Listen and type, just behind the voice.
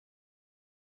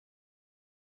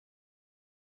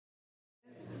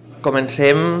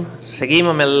Seguim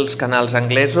amb els canals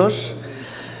anglesos,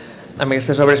 amb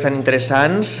aquestes obres tan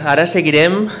interessants. Ara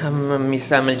seguirem amb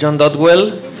el John Dodwell,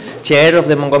 Chair of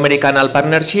the Montgomery Canal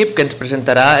Partnership, que ens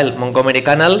presentarà el Montgomery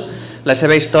Canal, la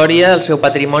seva història, el seu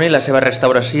patrimoni i la seva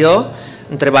restauració,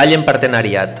 un treball en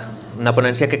partenariat. Una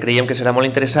ponència que creiem que serà molt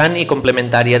interessant i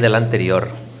complementària de l'anterior.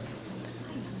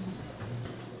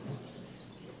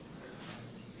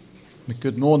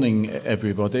 Good morning,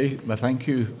 everybody. Thank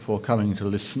you for coming to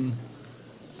listen,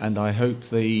 and I hope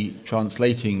the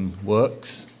translating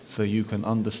works so you can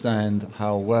understand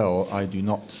how well I do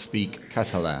not speak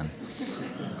Catalan.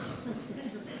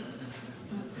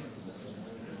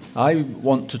 I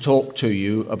want to talk to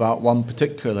you about one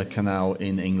particular canal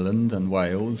in England and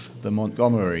Wales, the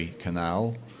Montgomery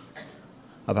Canal,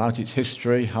 about its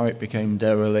history, how it became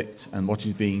derelict, and what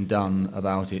is being done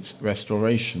about its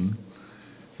restoration.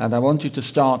 And I want you to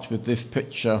start with this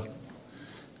picture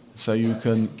so you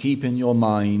can keep in your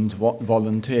mind what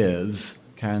volunteers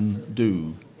can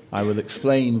do. I will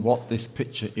explain what this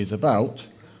picture is about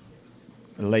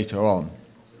later on.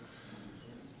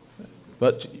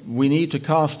 But we need to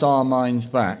cast our minds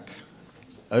back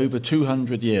over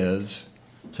 200 years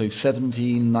to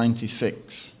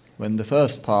 1796, when the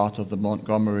first part of the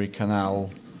Montgomery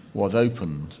Canal was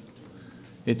opened.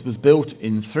 It was built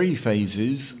in 3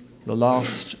 phases, the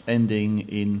last ending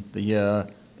in the year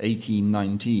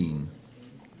 1819.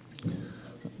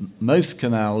 Most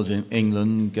canals in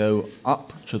England go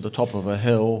up to the top of a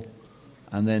hill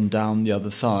and then down the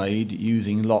other side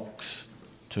using locks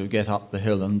to get up the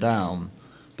hill and down.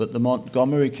 But the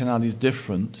Montgomery Canal is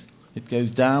different. It goes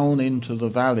down into the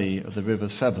valley of the River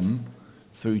Severn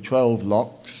through 12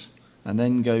 locks and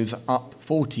then goes up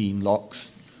 14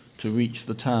 locks to reach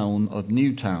the town of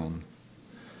Newtown,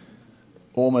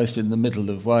 almost in the middle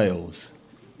of Wales.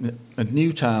 And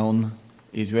Newtown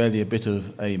is really a bit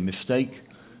of a mistake,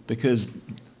 because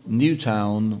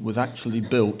Newtown was actually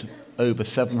built over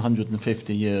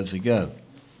 750 years ago.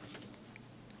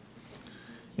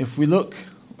 If we look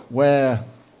where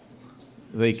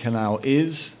the canal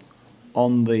is,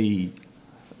 on the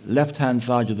left-hand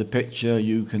side of the picture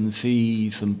you can see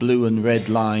some blue and red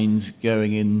lines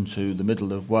going into the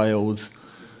middle of Wales.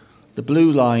 The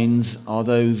blue lines are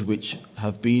those which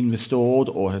have been restored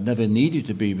or have never needed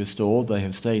to be restored. They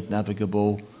have stayed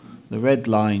navigable. The red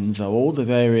lines are all the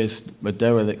various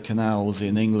derelict canals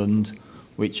in England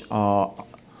which are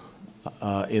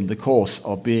in the course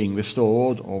of being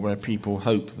restored, or where people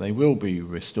hope they will be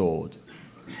restored.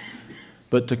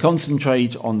 But to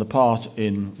concentrate on the part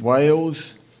in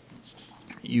Wales,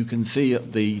 you can see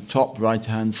at the top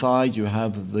right-hand side you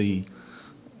have the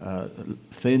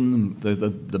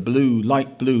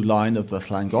light blue line of the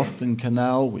Llangollen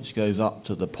Canal, which goes up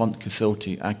to the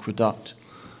Pontcysilty aqueduct.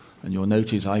 And you'll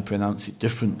notice I pronounce it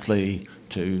differently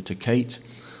to Kate,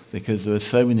 because there are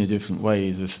so many different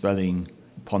ways of spelling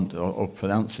or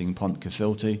pronouncing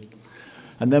Pontcysilty.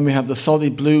 And then we have the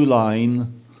solid blue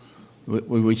line,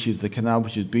 which is the canal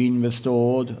which has been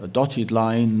restored, a dotted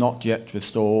line not yet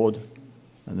restored,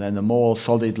 and then a more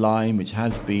solid line which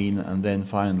has been, and then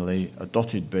finally a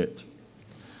dotted bit.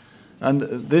 And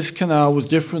this canal was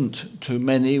different to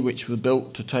many which were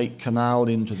built to take canal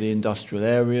into the industrial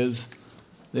areas.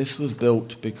 This was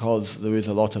built because there is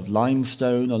a lot of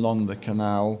limestone along the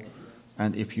canal,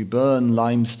 and if you burn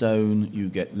limestone you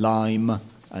get lime,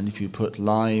 and if you put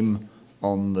lime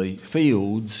on the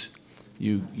fields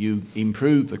you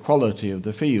improve the quality of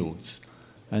the fields.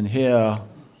 And here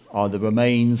are the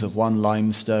remains of one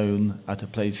limestone at a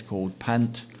place called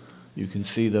Pant. You can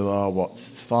see there are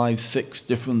 5, 6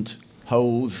 different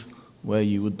holes where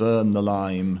you would burn the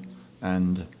lime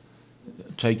and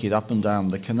take it up and down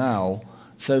the canal.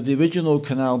 So the original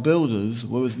canal builders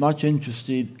were as much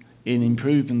interested in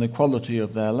improving the quality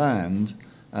of their land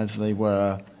as they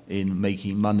were in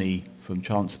making money from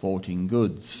transporting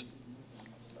goods.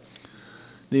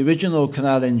 The original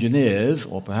canal engineers,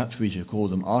 or perhaps we should call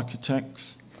them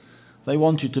architects, they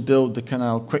wanted to build the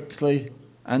canal quickly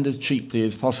and as cheaply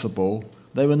as possible.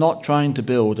 They were not trying to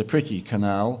build a pretty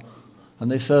canal, and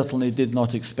they certainly did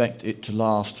not expect it to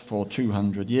last for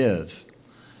 200 years.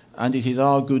 And it is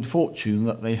our good fortune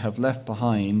that they have left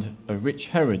behind a rich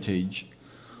heritage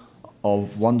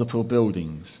of wonderful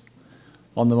buildings.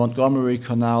 On the Montgomery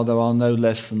Canal there are no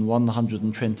less than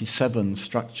 127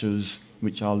 structures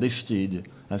which are listed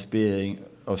as being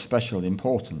of special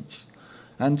importance.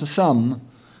 And to some,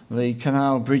 the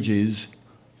canal bridges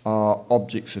are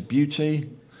objects of beauty.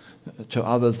 To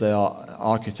others, they are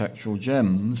architectural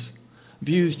gems.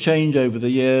 Views change over the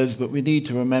years, but we need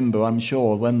to remember, I'm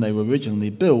sure, when they were originally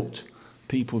built,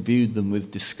 people viewed them with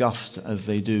disgust as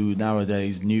they do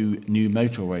nowadays new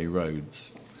motorway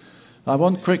roads. I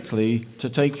want quickly to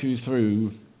take you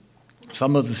through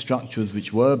some of the structures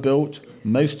which were built,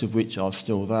 most of which are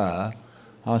still there.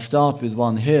 I'll start with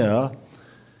one here.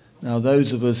 Now,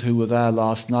 those of us who were there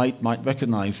last night might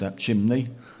recognise that chimney.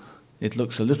 It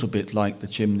looks a little bit like the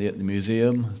chimney at the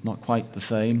museum. It's not quite the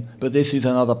same. But this is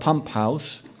another pump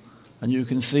house, and you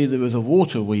can see there is a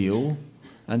water wheel,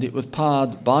 and it was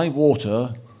powered by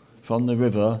water from the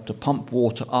river to pump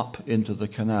water up into the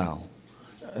canal.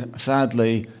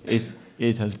 Sadly,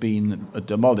 it has been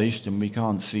demolished and we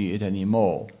can't see it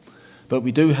anymore. But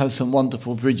we do have some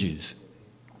wonderful bridges.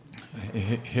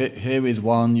 Here is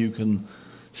one. You can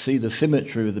see the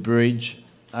symmetry of the bridge,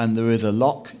 and there is a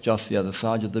lock just the other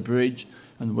side of the bridge,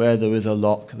 and where there is a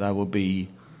lock there will be,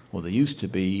 or there used to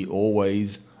be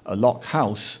always, a lock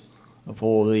house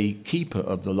for the keeper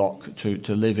of the lock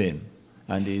to live in.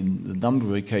 And in a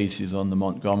number of cases on the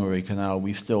Montgomery Canal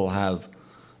we still have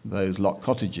those lock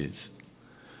cottages.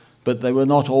 But they were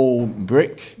not all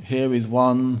brick. Here is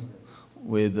one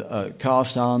with a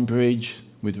cast iron bridge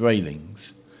with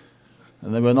railings.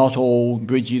 And they were not all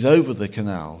bridges over the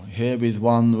canal. Here is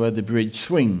one where the bridge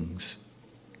swings.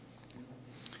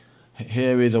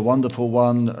 Here is a wonderful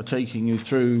one taking you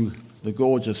through the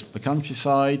gorgeous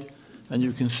countryside, and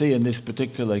you can see in this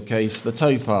particular case the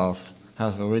towpath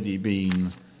has already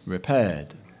been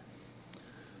repaired.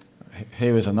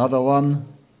 Here is another one.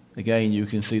 Again, you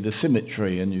can see the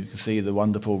symmetry and you can see the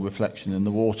wonderful reflection in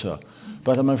the water.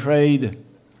 But I'm afraid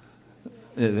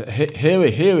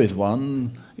here is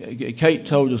one. Kate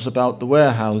told us about the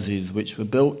warehouses which were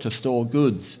built to store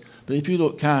goods. But if you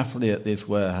look carefully at this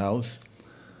warehouse,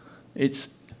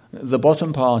 the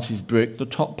bottom part is brick, the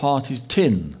top part is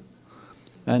tin.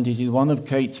 And it is one of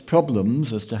Kate's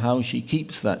problems as to how she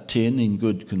keeps that tin in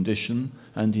good condition,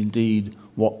 and indeed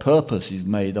what purpose is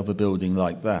made of a building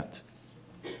like that.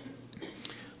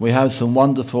 We have some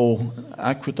wonderful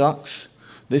aqueducts.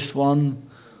 This one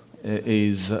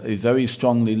is very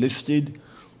strongly listed.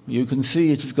 You can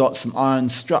see it has got some iron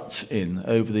struts in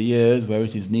over the years where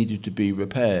it is needed to be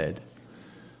repaired.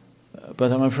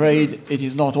 But I'm afraid it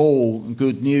is not all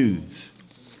good news.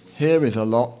 Here is a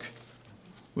lock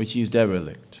which is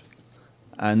derelict.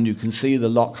 And you can see the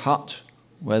lock hut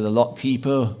where the lock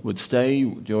keeper would stay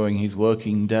during his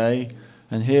working day.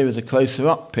 And here is a closer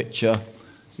up picture.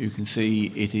 You can see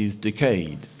it is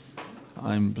decayed.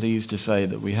 I'm pleased to say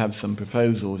that we have some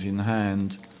proposals in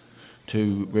hand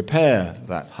to repair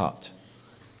that hut.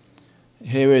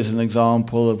 Here is an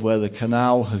example of where the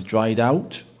canal has dried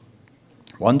out.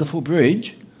 Wonderful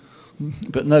bridge,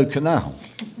 but no canal.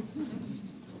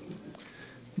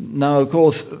 Now, of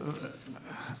course,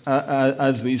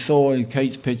 as we saw in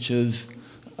Kate's pictures,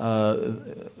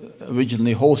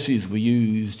 originally horses were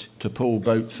used to pull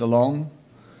boats along.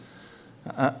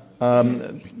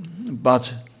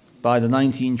 But by the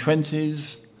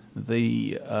 1920s,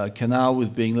 the canal was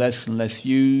being less and less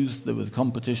used. There was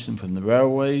competition from the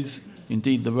railways.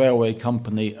 Indeed, the railway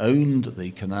company owned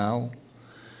the canal,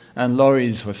 and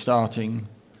lorries were starting.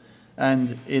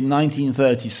 And in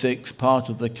 1936, part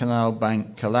of the canal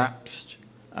bank collapsed,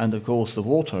 and of course the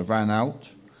water ran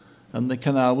out, and the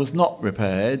canal was not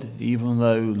repaired, even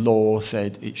though law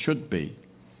said it should be.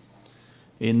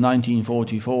 In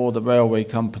 1944, the railway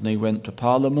company went to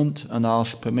Parliament and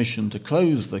asked permission to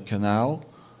close the canal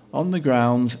on the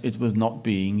grounds it was not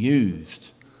being used.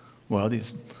 Well,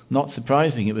 it's not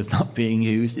surprising it was not being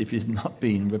used if it had not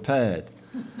been repaired.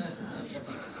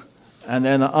 And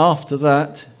then after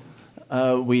that,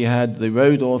 we had the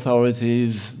road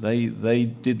authorities. They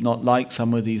did not like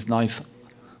some of these nice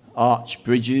arch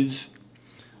bridges,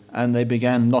 and they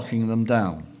began knocking them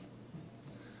down.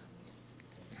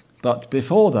 But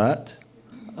before that,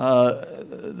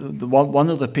 one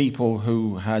of the people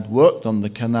who had worked on the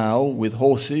canal with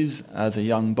horses as a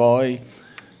young boy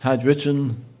had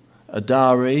written a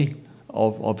diary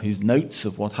of his notes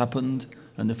of what happened,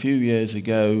 and a few years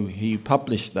ago he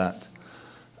published that.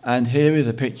 And here is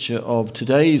a picture of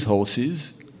today's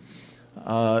horses,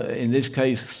 in this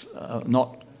case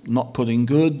not pulling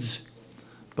goods,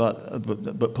 but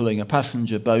pulling a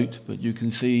passenger boat. But you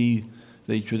can see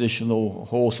the traditional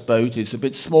horse boat is a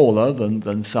bit smaller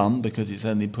than some because it's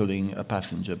only pulling a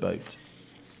passenger boat.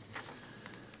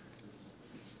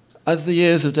 As the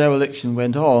years of dereliction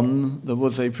went on, there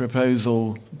was a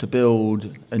proposal to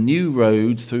build a new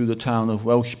road through the town of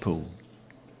Welshpool.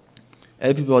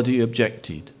 Everybody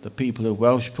objected. The people of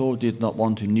Welshpool did not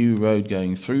want a new road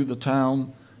going through the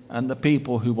town, and the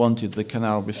people who wanted the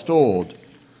canal restored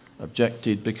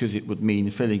objected because it would mean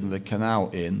filling the canal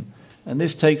in, And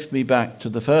this takes me back to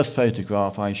the first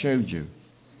photograph I showed you.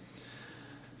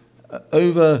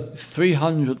 Over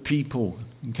 300 people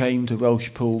came to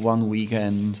Welshpool one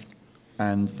weekend,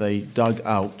 and they dug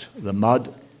out the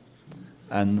mud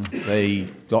and they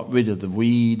got rid of the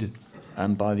weed,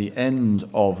 and by the end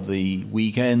of the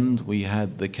weekend we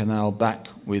had the canal back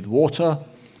with water,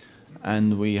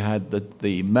 and we had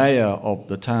the mayor of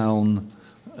the town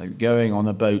going on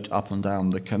a boat up and down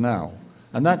the canal.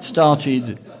 And that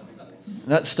started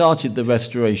the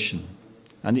restoration,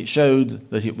 and it showed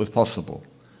that it was possible.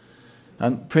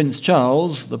 And Prince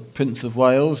Charles, the Prince of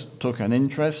Wales, took an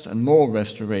interest, and more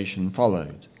restoration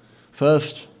followed.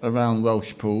 First around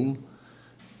Welshpool,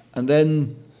 and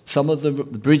then some of the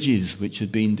bridges which had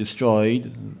been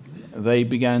destroyed, they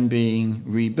began being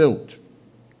rebuilt.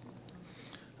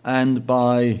 And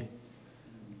by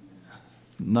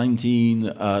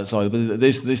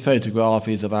this photograph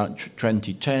is about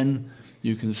 2010.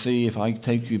 You can see, if I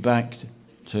take you back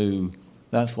to,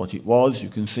 that's what it was. You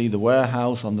can see the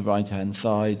warehouse on the right-hand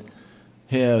side.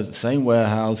 Here, the same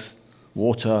warehouse,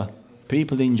 water,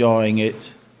 people enjoying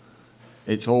it.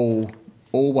 It's all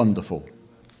wonderful.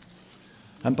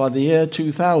 And by the year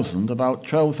 2000, about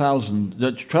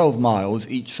 12 miles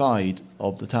each side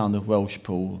of the town of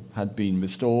Welshpool had been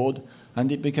restored,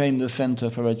 and it became the centre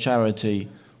for a charity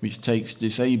which takes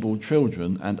disabled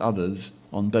children and others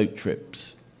on boat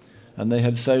trips. And they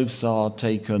have so far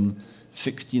taken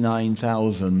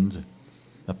 69,000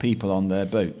 people on their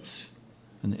boats.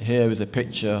 And here is a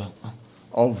picture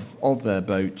of their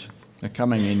boat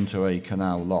coming into a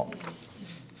canal lock.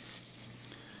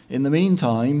 In the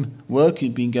meantime, work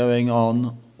had been going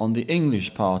on the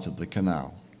English part of the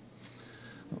canal.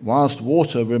 Whilst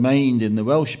water remained in the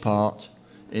Welsh part,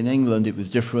 in England it was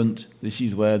different. This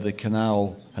is where the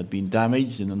canal had been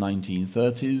damaged in the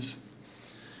 1930s,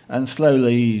 and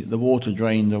slowly the water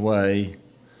drained away.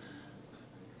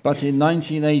 But in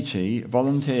 1980,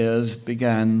 volunteers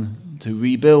began to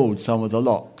rebuild some of the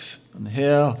locks. And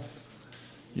here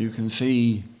you can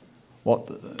see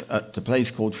at the place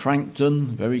called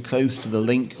Frankton, very close to the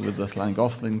link with the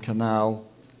Llangollen Canal.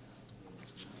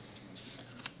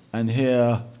 And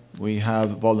here we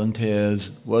have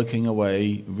volunteers working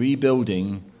away,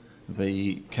 rebuilding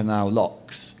the canal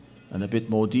locks. And a bit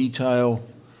more detail.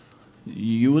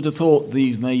 You would have thought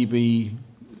these may be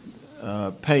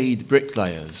paid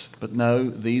bricklayers, but no,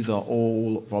 these are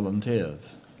all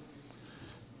volunteers.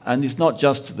 And it's not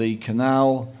just the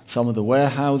canal. Some of the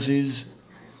warehouses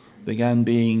began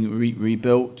being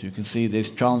rebuilt. You can see this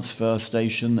transfer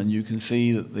station, and you can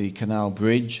see that the canal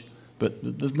bridge, but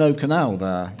there's no canal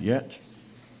there yet,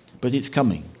 but it's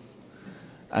coming.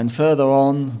 And further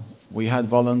on, we had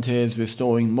volunteers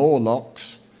restoring more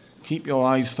locks. Keep your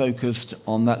eyes focused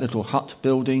on that little hut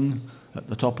building at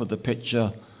the top of the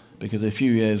picture, because a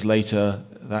few years later,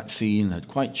 that scene had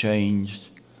quite changed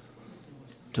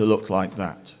to look like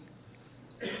that.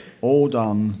 All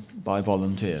done by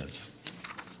volunteers.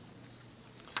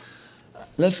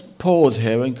 Let's pause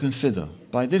here and consider.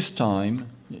 By this time,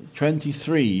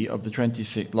 23 of the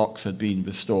 26 locks had been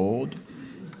restored.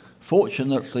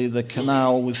 Fortunately, the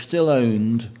canal was still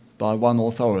owned by one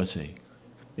authority.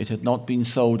 It had not been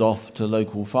sold off to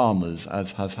local farmers,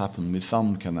 as has happened with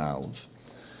some canals.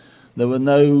 There were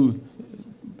no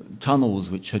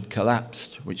tunnels which had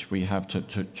collapsed, which we have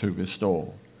to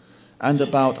restore. And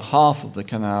about half of the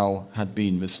canal had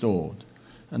been restored.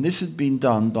 And this had been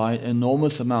done by an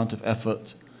enormous amount of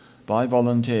effort by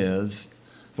volunteers.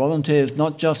 Volunteers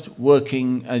not just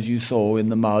working, as you saw, in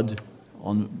the mud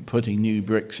on putting new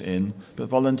bricks in, but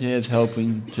volunteers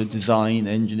helping to design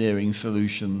engineering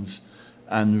solutions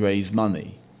and raise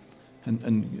money.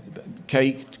 And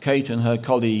Kate and her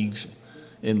colleagues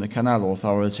in the Canal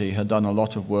Authority had done a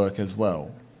lot of work as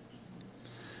well.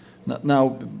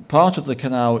 Now, part of the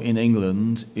canal in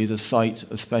England is a site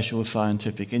of special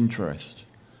scientific interest.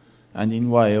 And in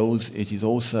Wales, it is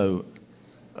also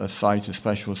a site of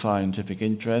special scientific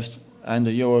interest and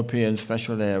a European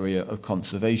special area of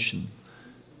conservation.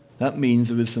 That means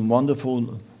there is some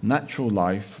wonderful natural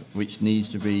life which needs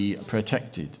to be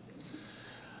protected.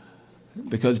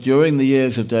 Because during the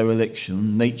years of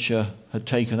dereliction, nature had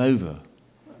taken over.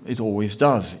 It always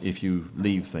does if you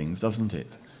leave things, doesn't it?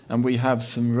 And we have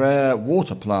some rare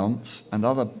water plants and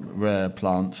other rare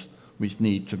plants which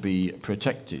need to be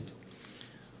protected.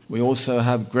 We also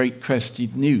have great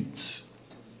crested newts.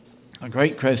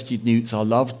 Great crested newts are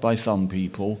loved by some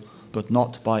people, but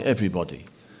not by everybody.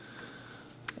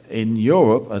 In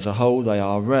Europe as a whole, they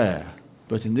are rare,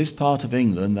 but in this part of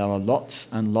England, there are lots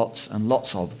and lots and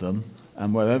lots of them,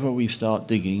 and wherever we start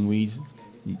digging, we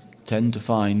tend to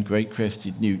find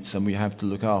great-crested newts, and we have to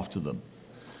look after them.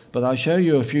 But I'll show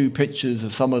you a few pictures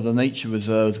of some of the nature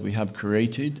reserves we have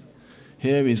created.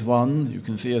 Here is one. You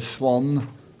can see a swan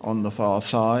on the far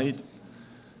side.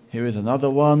 Here is another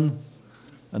one,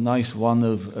 a nice one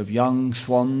of young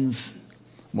swans,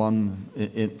 one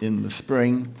in the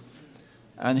spring.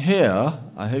 And here,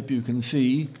 I hope you can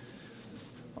see,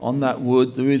 on that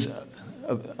wood there is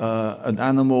an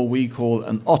animal we call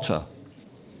an otter.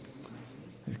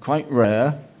 It's quite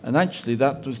rare, and actually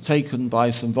that was taken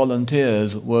by some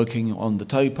volunteers working on the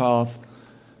towpath,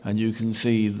 and you can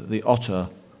see that the otter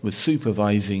was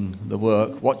supervising the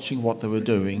work, watching what they were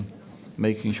doing,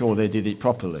 making sure they did it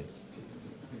properly.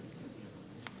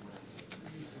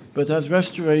 But as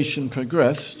restoration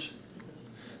progressed,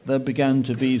 there began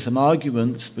to be some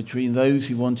arguments between those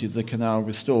who wanted the canal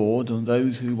restored and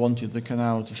those who wanted the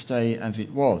canal to stay as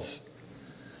it was.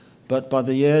 But by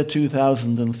the year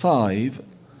 2005,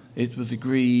 it was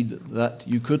agreed that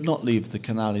you could not leave the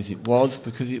canal as it was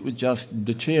because it would just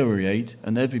deteriorate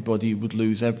and everybody would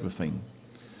lose everything.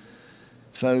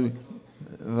 So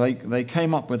they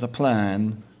came up with a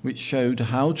plan which showed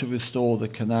how to restore the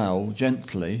canal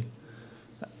gently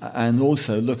and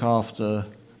also look after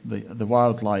the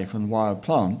wildlife and wild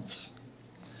plants.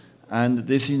 And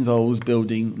this involves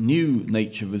building new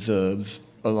nature reserves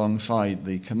alongside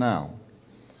the canal.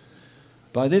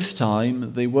 By this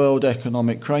time, the world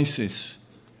economic crisis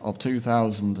of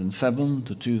 2007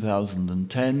 to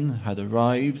 2010 had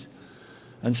arrived,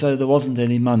 and so there wasn't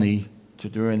any money to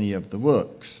do any of the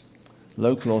works.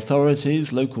 Local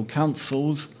authorities, local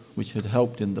councils, which had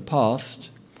helped in the past,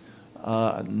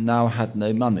 now had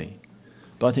no money.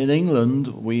 But in England,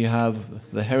 we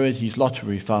have the Heritage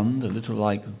Lottery Fund, a little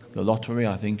like the lottery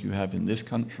I think you have in this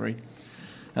country,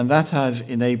 and that has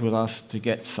enabled us to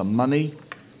get some money.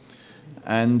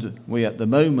 And we, at the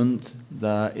moment,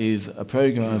 there is a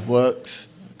programme of works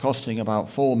costing about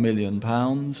 £4 million,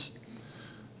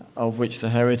 of which the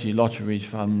Heritage Lottery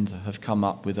Fund has come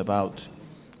up with about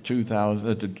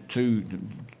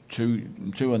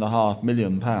 £2.5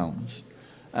 million.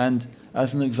 And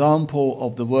as an example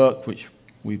of the work which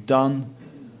we've done,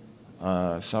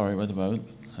 sorry, wait a moment,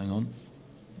 hang on.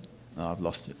 Oh, I've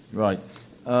lost it. Right.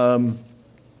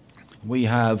 We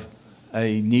have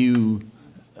a new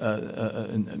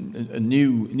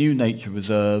nature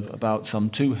reserve, about some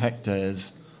 2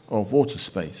 hectares of water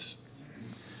space.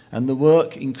 And the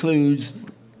work includes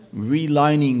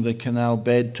relining the canal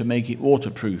bed to make it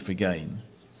waterproof again.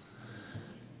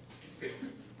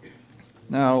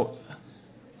 Now,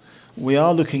 we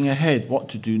are looking ahead what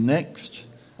to do next,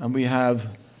 and we have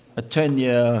a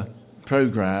 10-year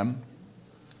programme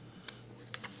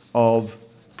of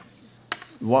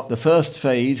what the first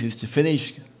phase is to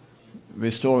finish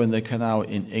restoring the canal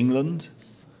in England,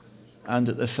 and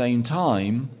at the same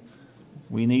time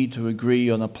we need to agree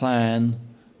on a plan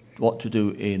what to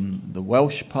do in the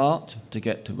Welsh part to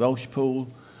get to Welshpool,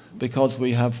 because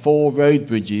we have 4 road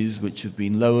bridges which have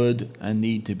been lowered and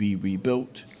need to be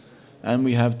rebuilt, and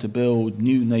we have to build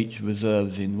new nature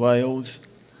reserves in Wales,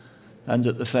 and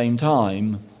at the same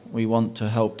time we want to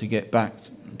help to get back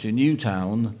to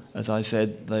Newtown. As I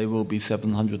said, they will be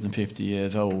 750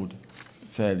 years old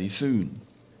fairly soon.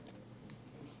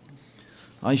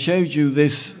 I showed you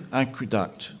this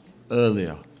aqueduct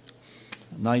earlier.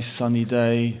 A nice sunny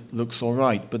day, looks all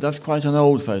right, but that's quite an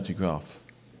old photograph.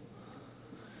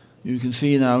 You can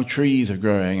see now trees are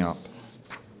growing up.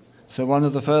 So one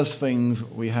of the first things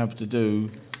we have to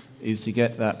do is to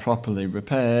get that properly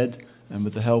repaired, and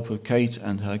with the help of Kate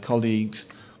and her colleagues,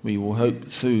 we will hope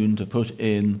soon to put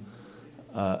in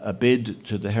a bid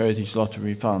to the Heritage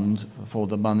Lottery Fund for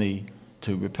the money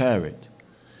to repair it.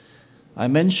 I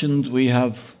mentioned we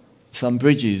have some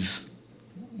bridges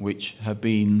which have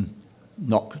been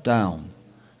knocked down.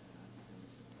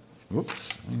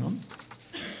 Whoops, hang on.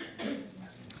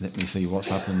 Let me see what's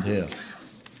happened here.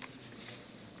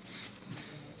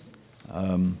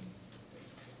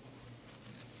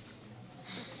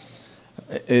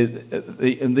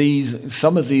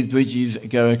 Some of these bridges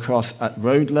go across at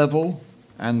road level,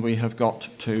 and we have got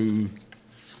to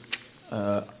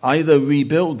either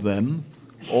rebuild them,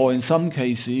 or in some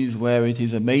cases where it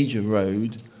is a major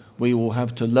road, we will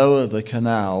have to lower the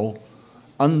canal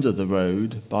under the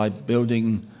road by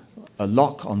building a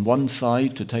lock on one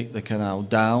side to take the canal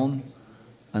down,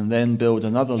 and then build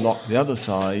another lock the other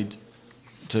side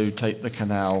to take the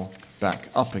canal back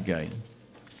up again.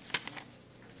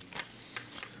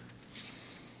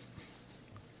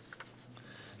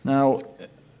 Now,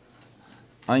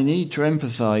 I need to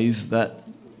emphasize that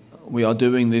we are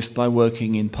doing this by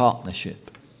working in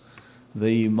partnership.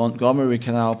 the Montgomery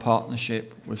Canal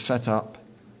Partnership was set up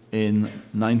in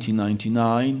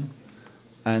 1999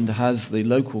 and has the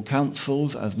local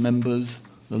councils as members,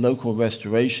 the local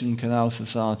restoration canal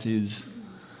societies,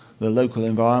 the local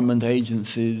environment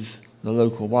agencies, the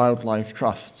local wildlife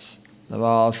trusts. There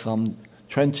are some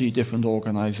 20 different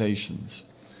organizations.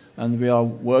 And we are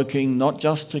working not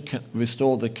just to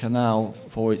restore the canal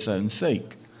for its own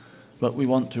sake, but we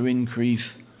want to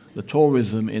increase the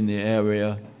tourism in the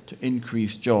area, to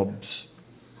increase jobs.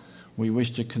 We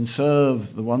wish to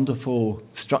conserve the wonderful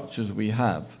structures we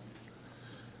have.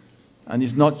 And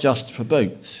it's not just for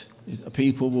boats.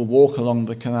 People will walk along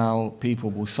the canal, people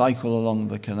will cycle along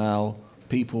the canal,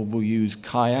 people will use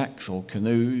kayaks or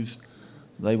canoes,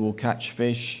 they will catch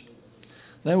fish.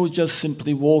 They will just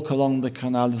simply walk along the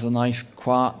canal as a nice,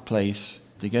 quiet place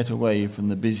to get away from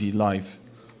the busy life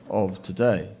of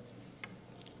today.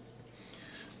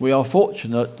 We are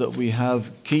fortunate that we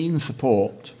have keen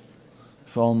support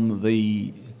from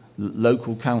the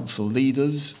local council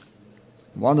leaders.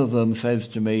 One of them says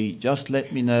to me, just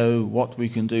let me know what we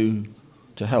can do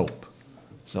to help.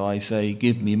 So I say,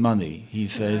 give me money. He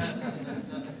says,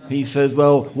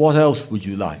 well, what else would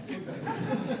you like?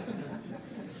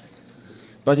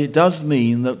 But it does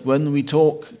mean that when we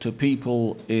talk to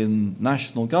people in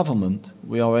national government,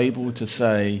 we are able to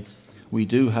say we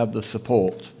do have the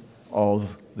support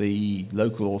of the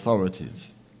local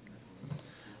authorities.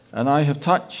 And I have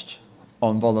touched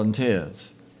on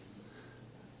volunteers.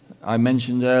 I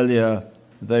mentioned earlier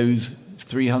those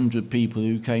 300 people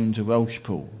who came to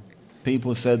Welshpool.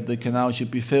 People said the canal should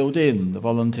be filled in. The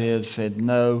volunteers said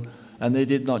no, and they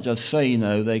did not just say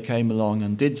no, they came along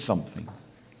and did something.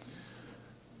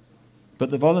 But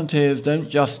the volunteers don't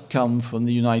just come from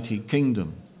the United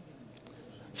Kingdom.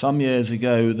 Some years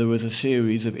ago, there was a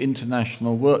series of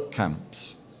international work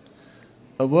camps.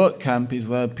 A work camp is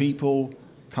where people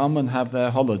come and have their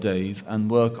holidays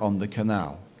and work on the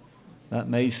canal. That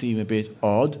may seem a bit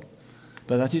odd,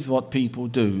 but that is what people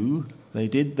do. They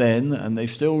did then, and they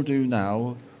still do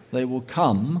now. They will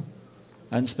come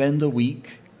and spend a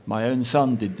week. My own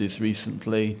son did this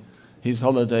recently. His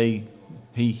holiday,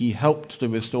 he helped to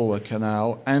restore a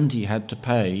canal, and he had to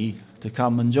pay to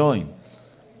come and join.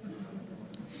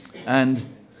 And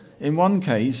in one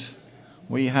case,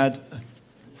 we had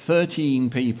 13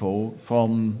 people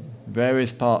from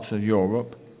various parts of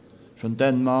Europe, from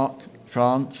Denmark,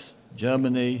 France,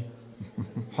 Germany,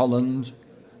 Holland,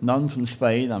 none from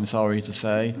Spain, I'm sorry to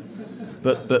say,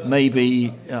 but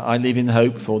maybe I live in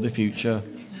hope for the future.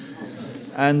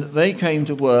 And they came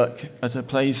to work at a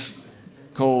place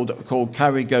called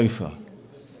Carrigofer.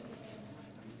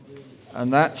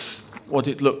 And that's what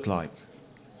it looked like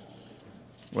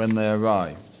when they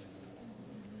arrived.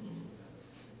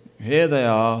 Here they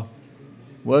are,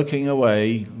 working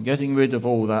away, getting rid of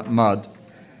all that mud,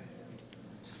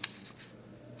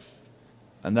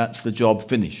 and that's the job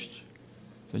finished.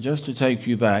 So just to take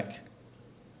you back,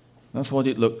 that's what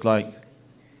it looked like.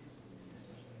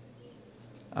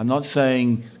 I'm not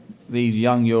saying these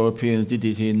young Europeans did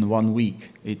it in 1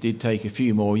 week. It did take a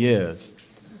few more years.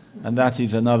 And that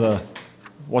is another,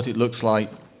 what it looks like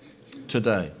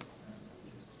today.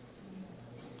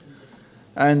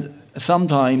 And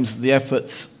sometimes the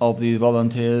efforts of the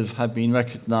volunteers have been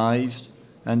recognised,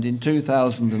 and in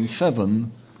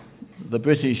 2007, the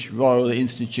British Royal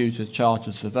Institute of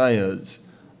Chartered Surveyors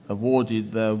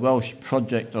awarded the Welsh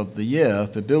Project of the Year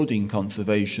for building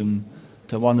conservation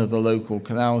to one of the local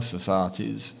canal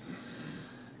societies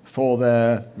for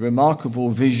their remarkable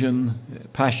vision,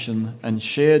 passion, and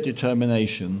sheer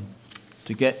determination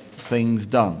to get things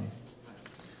done.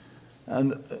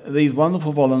 And these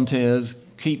wonderful volunteers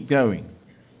keep going.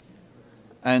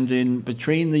 And in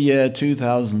between the year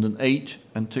 2008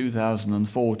 and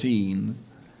 2014,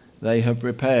 they have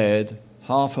repaired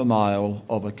 1/2 mile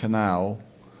of a canal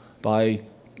by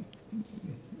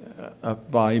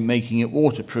making it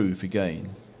waterproof again.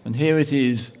 And here it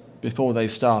is before they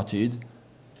started,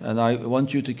 and I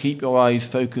want you to keep your eyes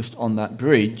focused on that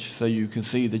bridge so you can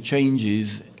see the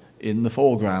changes in the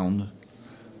foreground.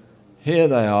 Here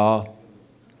they are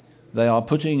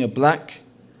putting a black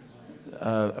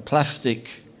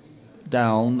plastic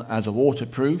down as a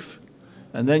waterproof,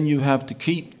 and then you have to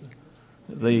keep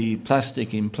the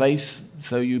plastic in place,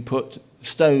 so you put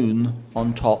stone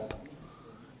on top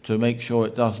to make sure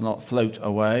it does not float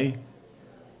away.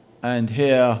 And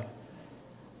here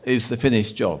is the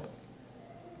finished job.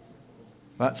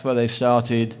 That's where they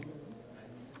started,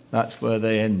 that's where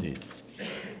they ended.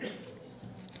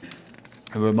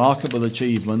 A remarkable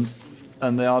achievement,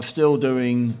 and they are still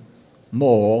doing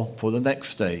more for the next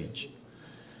stage.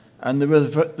 And there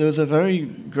was a very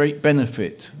great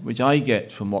benefit which I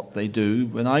get from what they do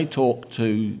when I talk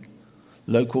to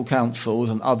local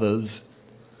councils and others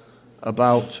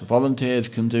about volunteers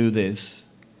can do this.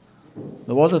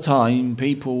 There was a time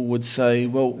people would say,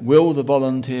 well, will the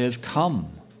volunteers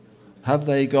come? Have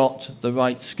they got the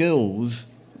right skills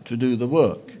to do the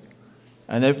work?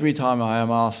 And every time I am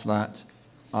asked that,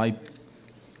 I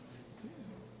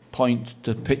point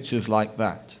to pictures like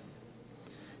that.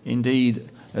 Indeed,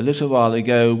 a little while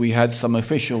ago we had some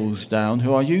officials down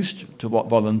who are used to what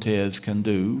volunteers can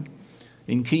do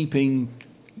in keeping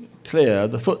clear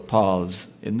the footpaths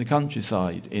in the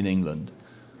countryside in England,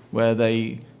 where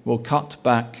they will cut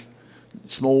back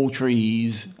small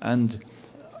trees and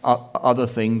other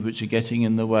things which are getting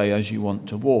in the way as you want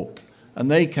to walk. And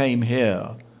they came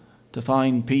here to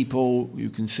find people, you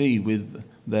can see, with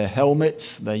their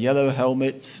helmets, their yellow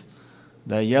helmets,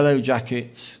 their yellow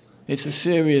jackets. It's a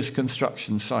serious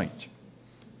construction site.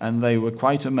 And they were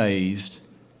quite amazed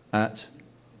at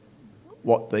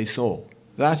what they saw.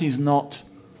 That is not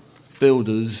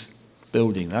builders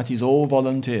building. That is all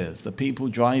volunteers. The people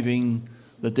driving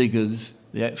the diggers,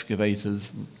 the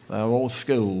excavators, they are all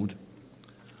skilled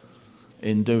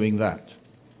in doing that.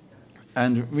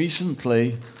 And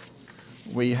recently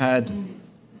we had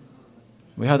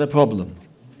a problem.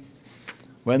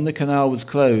 When the canal was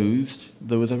closed,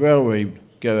 there was a railway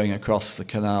going across the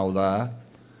canal there,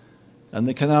 and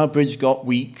the canal bridge got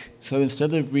weak, so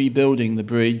instead of rebuilding the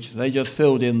bridge, they just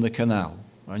filled in the canal.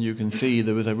 And you can see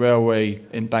there was a railway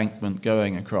embankment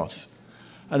going across.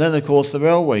 And then, of course, the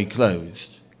railway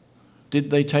closed. Did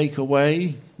they take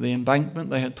away the embankment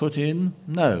they had put in?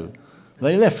 No.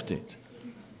 They left it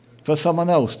for someone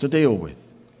else to deal with.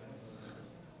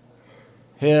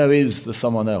 Here is the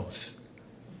someone else.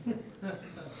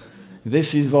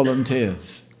 This is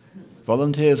volunteers.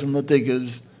 Volunteers on the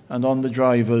diggers and on the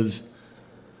drivers.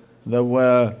 There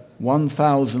were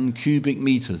 1,000 cubic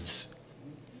meters.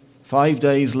 5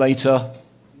 days later,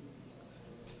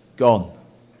 gone.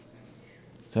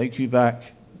 Take you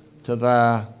back to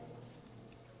there,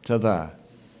 to there.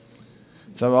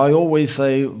 So I always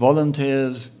say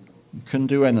volunteers can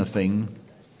do anything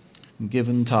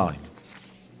given time.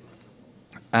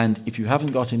 And if you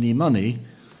haven't got any money,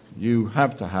 you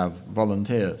have to have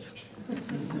volunteers.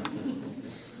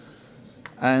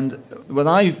 And when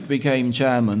I became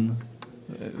chairman,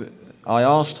 I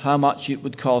asked how much it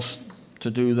would cost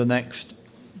to do the next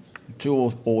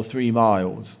 2 or 3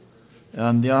 miles.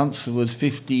 And the answer was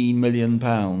 £15 million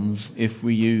if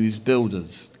we used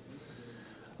builders.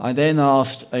 I then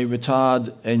asked a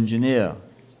retired engineer,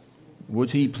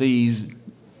 would he please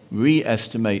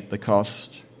re-estimate the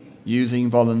cost using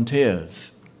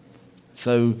volunteers?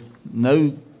 So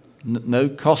no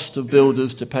cost of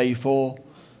builders to pay for,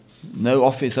 no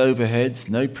office overheads,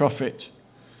 no profit.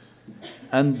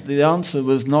 And the answer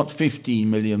was not £15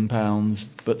 million,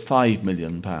 but £5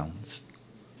 million,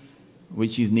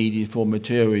 which is needed for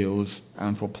materials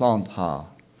and for plant hire.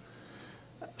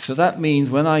 So that means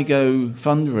when I go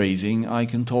fundraising, I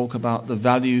can talk about the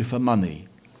value for money.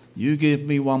 You give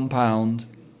me £1,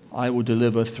 I will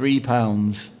deliver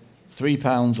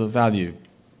 £3 of value.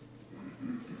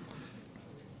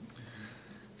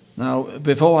 Now,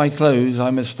 before I close,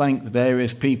 I must thank the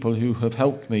various people who have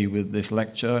helped me with this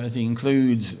lecture. It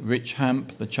includes Rich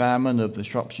Hamp, the chairman of the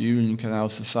Shropshire Union Canal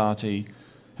Society,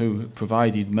 who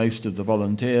provided most of the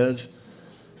volunteers.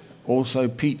 Also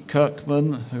Pete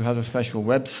Kirkman, who has a special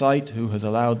website, who has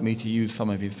allowed me to use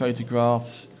some of his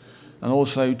photographs. And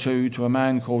also to a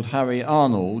man called Harry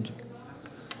Arnold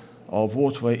of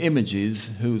Waterway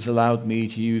Images, who's allowed me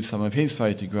to use some of his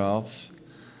photographs.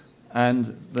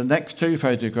 And the next 2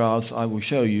 photographs I will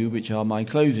show you, which are my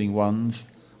closing ones,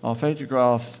 are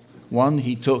photographs, one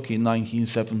he took in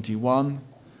 1971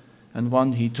 and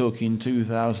one he took in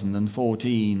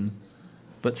 2014.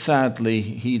 But sadly,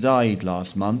 he died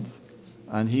last month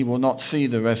and he will not see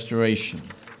the restoration.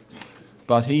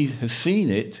 But he has seen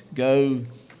it go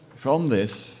from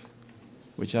this,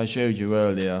 which I showed you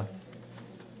earlier,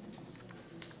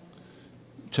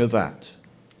 to that.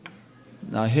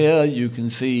 Now here you can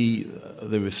see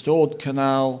the restored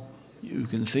canal, you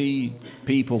can see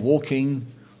people walking,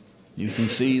 you can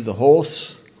see the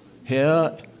horse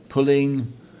here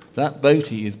pulling. That boat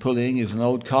he is pulling is an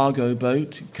old cargo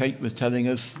boat. Kate was telling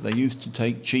us they used to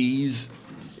take cheese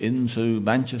into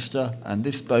Manchester, and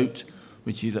this boat,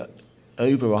 which is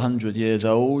over 100 years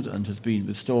old and has been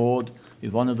restored,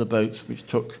 is one of the boats which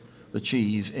took the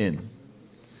cheese in.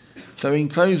 So in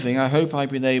closing, I hope I've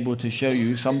been able to show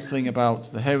you something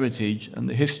about the heritage and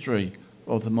the history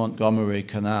of the Montgomery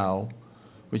Canal,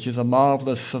 which is a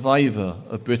marvellous survivor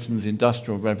of Britain's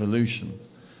Industrial Revolution,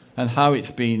 and how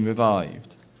it's been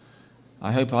revived.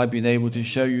 I hope I've been able to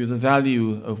show you the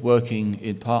value of working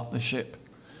in partnership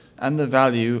and the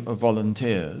value of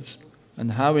volunteers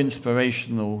and how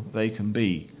inspirational they can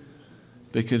be.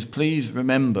 Because please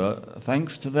remember,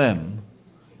 thanks to them,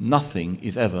 nothing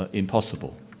is ever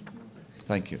impossible.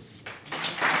 Thank you.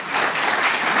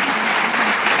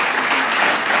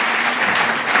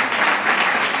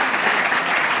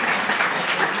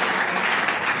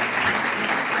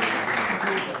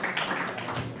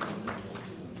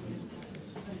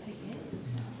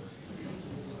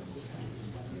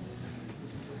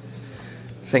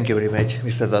 Thank you very much,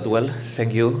 Mr. Dodwell.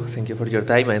 Thank you for your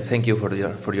time and thank you for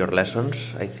your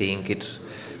lessons. I think it's...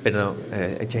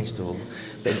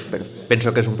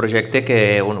 Penso que és un projecte,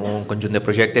 un conjunt de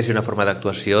projectes i una forma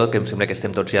d'actuació que em sembla que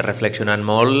estem tots ja reflexionant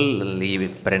molt i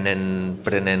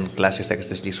prenent classes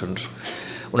d'aquestes lliçons.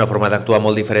 Una forma d'actuar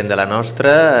molt diferent de la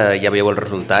nostra, ja veieu els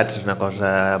resultats, és una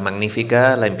cosa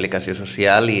magnífica, la implicació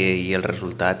social i els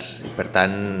resultats. Per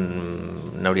tant,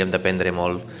 n'hauríem d'aprendre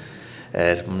molt.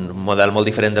 És un model molt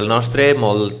diferent del nostre,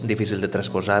 molt difícil de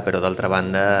transposar, però d'altra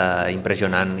banda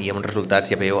impressionant i amb uns resultats,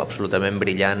 ja veieu, absolutament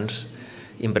brillants,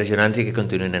 impressionants i que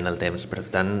continuïn en el temps. Per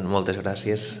tant, moltes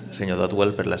gràcies, senyor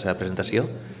Dodwell, per la seva presentació.